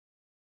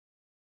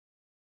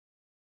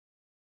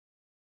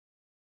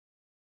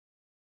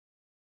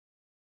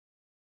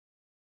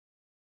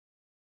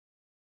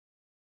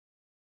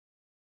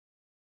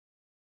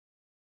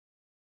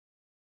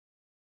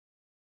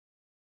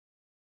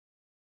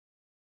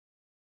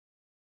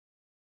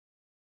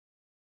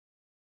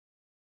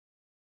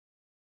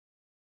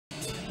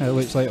It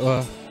looks like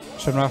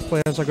Stranraer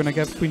players are going to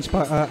give Queen's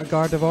Park a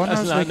guard of honour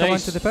as they come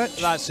onto the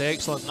pitch. That's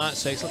excellent,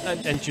 that's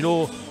excellent. And you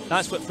know,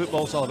 that's what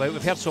football's all about.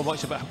 We've heard so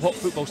much about what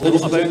football's all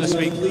about this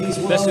week.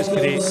 This is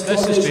great,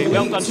 this is great.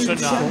 Well done,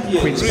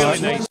 Stranraer. Queen's really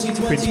Park, nice.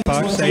 Queen's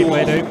Park side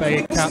led out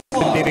by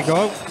Captain Davy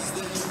Gall.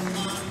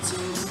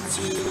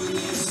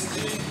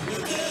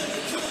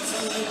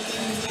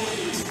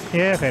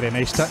 Yeah, very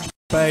nice touch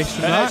by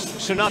Stranraer.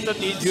 Stranraer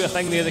didn't need to do a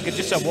thing there, they could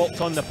just have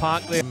walked on the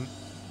park there.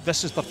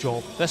 This is their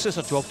job. This is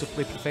their job, to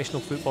play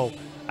professional football.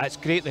 It's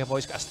great they've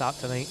always got a start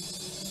tonight.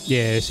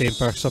 Yeah, same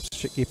for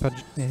substitute keeper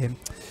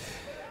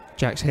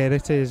Jack's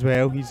Herity as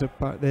well. He's a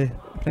part of the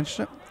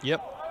apprenticeship.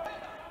 Yep.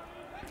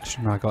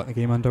 Stranraer got the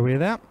game underway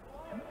there.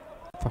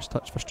 First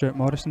touch for Stuart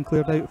Morrison,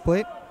 cleared out of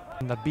play.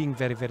 And they're being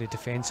very, very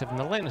defensive, and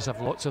they're letting us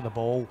have lots of the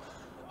ball.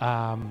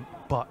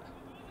 But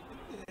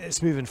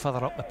it's moving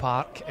further up the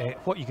park.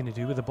 What are you going to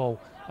do with the ball?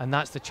 And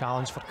that's the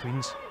challenge for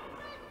Queens.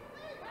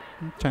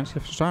 Chance for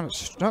Stranraer, it's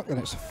struck, and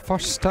it's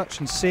first touch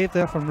and save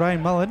there from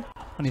Ryan Mullen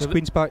on his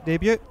Queen's Park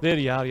debut. There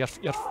you are, your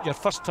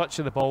first touch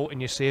of the ball,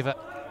 and you save it.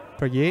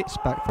 For Yates,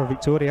 back for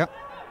Victoria.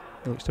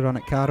 He looks to run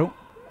at Carroll.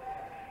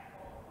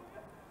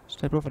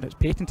 Step over, and it's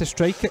Payton to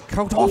strike it.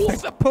 Called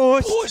off the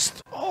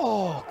post.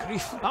 Oh,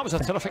 grief. That was a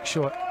terrific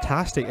shot.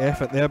 Fantastic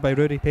effort there by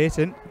Rudy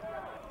Payton.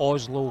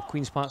 Oslo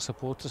Queen's Park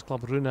Supporters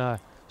Club,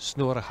 Runa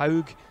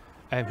Snorhaug,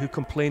 who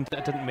complained that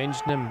I didn't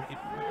mention him.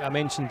 I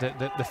mentioned that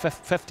the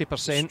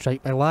 50%.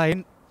 Strike by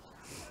Lyon.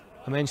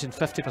 I mentioned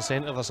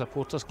 50% of the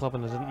supporters club,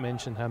 and I didn't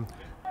mention him.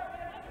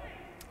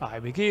 Aye,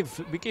 we gave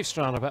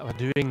Stranraer a bit of a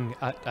doing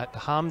at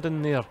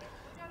Hampden there,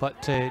 but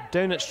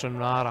down at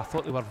Stranraer, I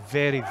thought they were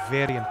very,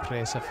 very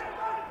impressive.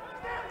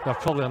 They were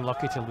probably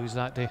unlucky to lose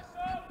that day.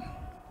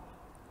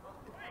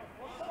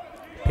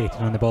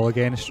 Payton on the ball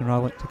again as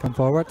Stranraer look to come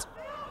forward.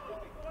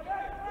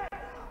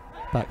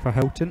 Back for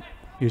Hilton.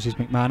 Uses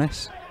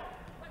McManus.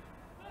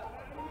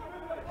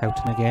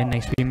 Hilton again,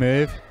 nice wee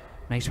move.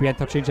 Nice wee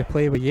interchange of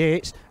play with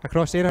Yates.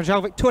 Across there,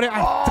 Angel Victoria.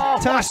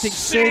 Fantastic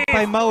save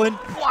by Mullen.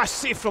 What a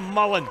save from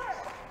Mullen.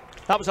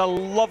 That was a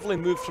lovely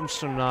move from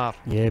Stranraer.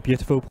 Yeah,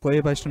 beautiful play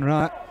by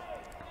Stranraer.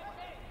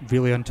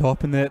 Really on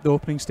top in the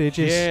opening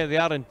stages. Yeah, they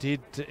are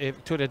indeed.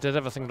 Victoria did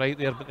everything right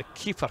there, but the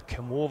keeper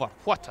came over.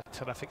 What a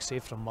terrific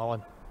save from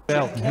Mullen.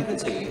 Well,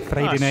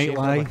 Friday Night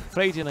Live.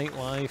 Friday Night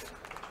Live.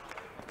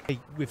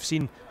 We've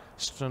seen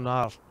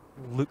Stranraer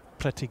look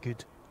pretty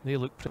good. They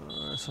look pretty.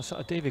 It's a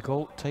sort of Davy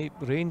Galt type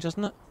range,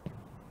 isn't it?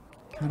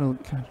 Carroll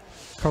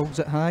calls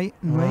it high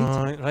and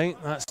wide. Right,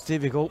 that's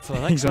Davy Galt for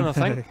the next one, I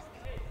think.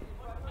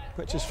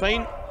 Which is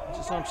fine, which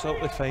is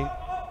absolutely fine.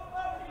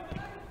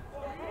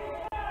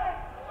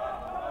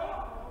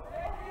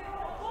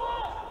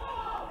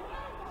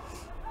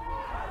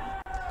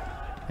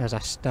 There's a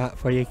stat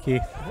for you,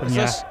 Keith, from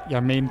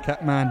your main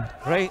kit man.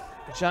 Right,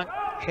 Jack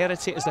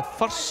Herity is the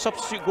first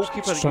substitute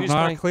goalkeeper at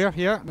Stranraer clear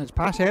here, and it's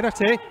past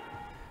Herity.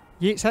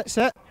 Yates hits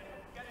it.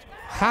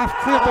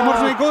 Half clear, but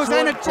Morrison goes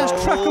in, it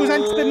just trickles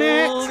into the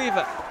net. Leave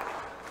it.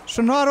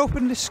 Stranraer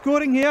opened the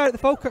scoring here at the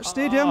Falkirk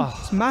Stadium.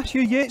 It's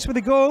Matthew Yates with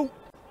the goal.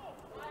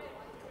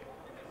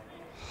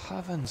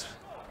 Heavens.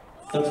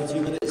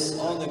 32 minutes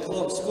on the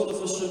clock. Scorer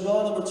for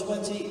Stranraer, number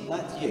 20,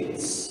 Matt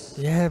Yates.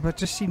 Yeah,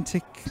 but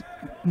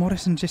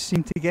Morrison just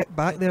seemed to get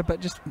back there,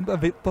 but just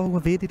a ball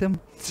evaded him.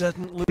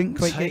 Didn't look Didn't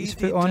quite tidy, get his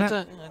foot on it.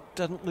 It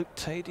didn't look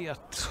tidy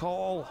at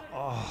all.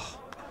 Oh.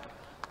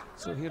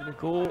 So here we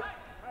go.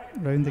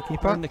 Round the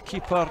keeper. Round the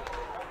keeper.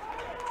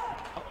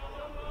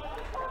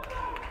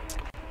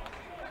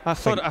 I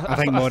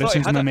think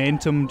Morrison's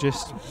momentum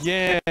just took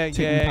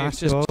him past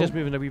just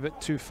moving a wee bit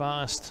too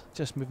fast.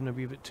 Just moving a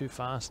wee bit too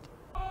fast.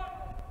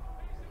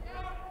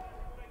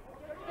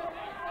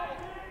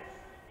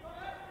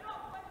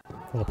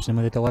 Robson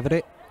with the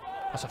delivery.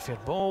 That's a fair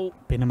ball.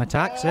 Bainham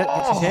attacks it,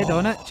 gets his head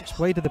on it, just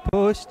wide of the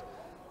post.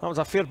 That was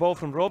a fair ball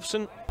from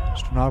Robson.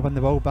 Stranraer win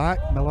the ball back.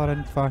 Miller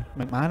in for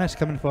McManus,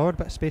 coming forward,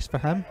 bit of space for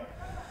him.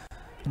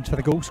 And for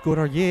the goal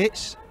scorer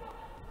Yates,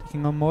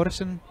 taking on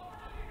Morrison.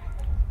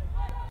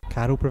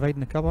 Carroll providing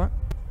the cover.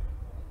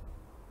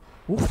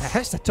 Oh, it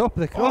hits the top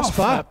of the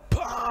crossbar.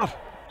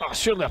 That's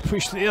surely a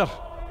push there.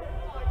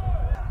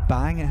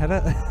 Bang, it hit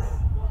it.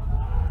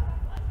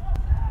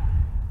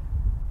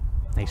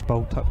 Nice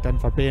ball tucked in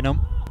for Bainham.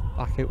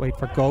 Back out wide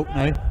for Galt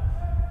now.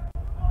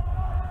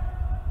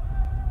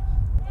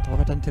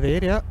 Delivered into the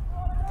area.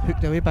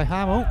 Hooked away by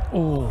Hamill.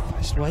 Oh,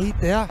 it's wide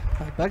there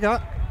by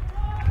Bigger.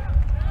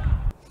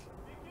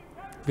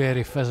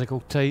 Very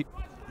physical type.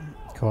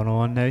 Connell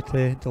on now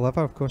to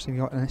deliver. Of course, he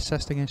got an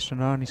assist against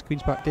Stranraer in his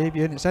Queen's Park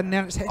debut, and it's in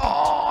there and it's hit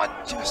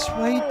just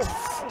wide.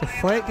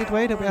 Deflected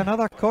wide. It'll be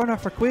another corner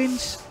for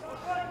Queens.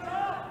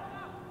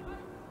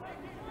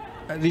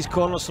 These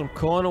corners from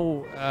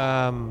Connell,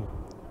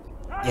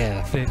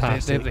 yeah,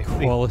 fantastic they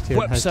quality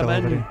on his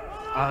delivery. In,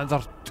 and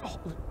they're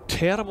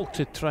terrible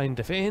to try and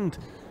defend.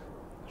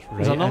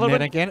 There's another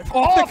one again.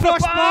 Off the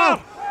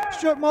crossbar!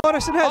 Stuart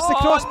Morrison hits the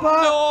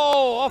crossbar. No,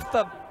 off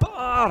the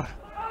bar.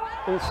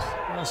 Oof,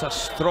 that's a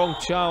strong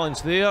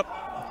challenge there.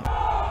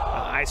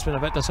 It's been a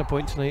bit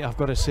disappointing tonight, I've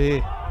got to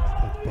say.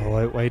 Ball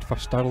out wide for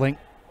Sterling.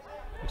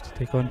 Just to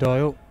take on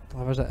Doyle.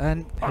 Delivers it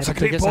in. That's a Header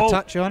great gets ball. a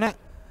touch on it.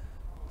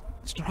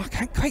 I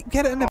can't quite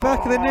get it in the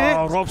back of the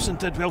net. Robson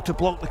did well to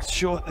block the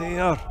shot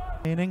there.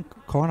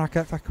 Corner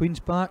kick for Queen's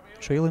Park.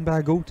 Trailing by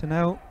a goal to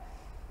nil.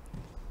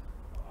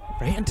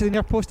 Right into the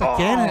near post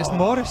again, and it's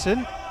Morrison.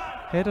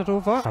 Headed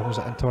over. Throws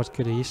it in towards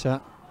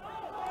Kurisa.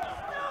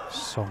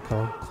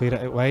 Sonko clear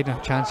it out wide. A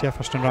chance here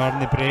for Stranraer in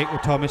the break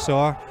with Tommy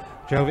Saw.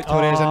 Joel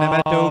Victoria's in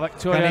the middle.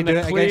 Victoria Can he do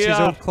it against his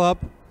clear. old club?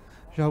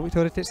 Joel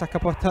Victoria takes a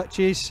couple of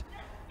touches.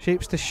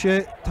 Shapes to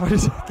shoot.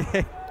 Turns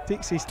again.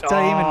 Takes his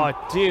time.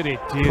 Oh, dearie,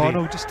 dearie.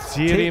 Connell just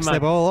takes the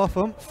ball off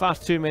him. Far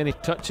too many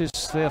touches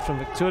there from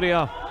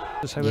Victoria.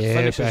 That's how it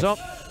finishes up.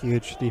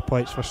 Huge 3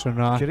 points for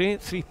Stranraer.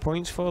 Great 3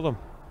 points for them.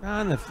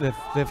 And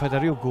they've had a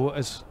real go at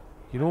us.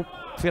 You know,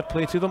 fair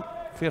play to them.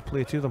 Fair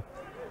play to them.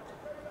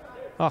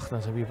 Ach,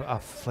 there's a wee bit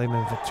of flame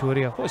in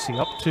Victoria. What's he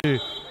up to?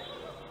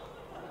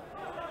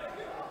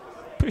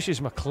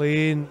 Pushes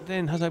McLean,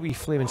 then has a wee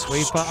flaming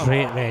swipe at him.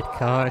 Straight red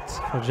card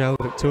for Joel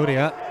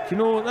Victoria. You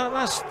know,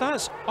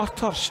 that's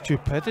utter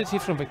stupidity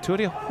from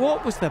Victoria.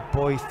 What was the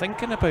boy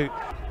thinking about?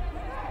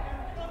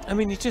 I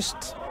mean, he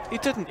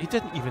didn't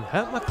even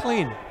hit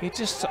McLean. He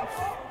just sort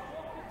of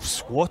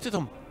swatted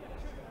him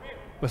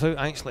without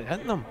actually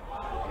hitting him.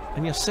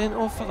 And you're sent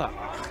off for that.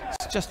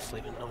 It's just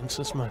flaming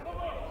nonsense, man.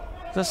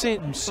 See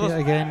it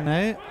again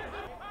now.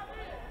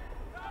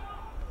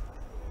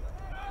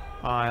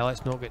 Aye,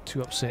 let's not get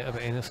too upset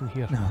about anything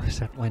here. No,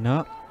 certainly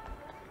not.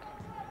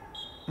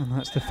 And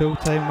that's the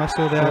full-time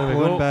whistle there, There we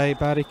blown go. by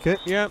Barry Cook.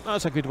 Yeah,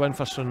 that's a good win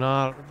for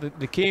Stranraer.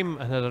 They came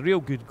and had a real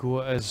good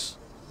go at us.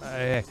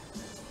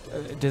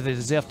 Do they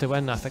deserve to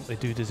win? I think they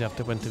do deserve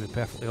to win, to be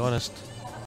perfectly honest.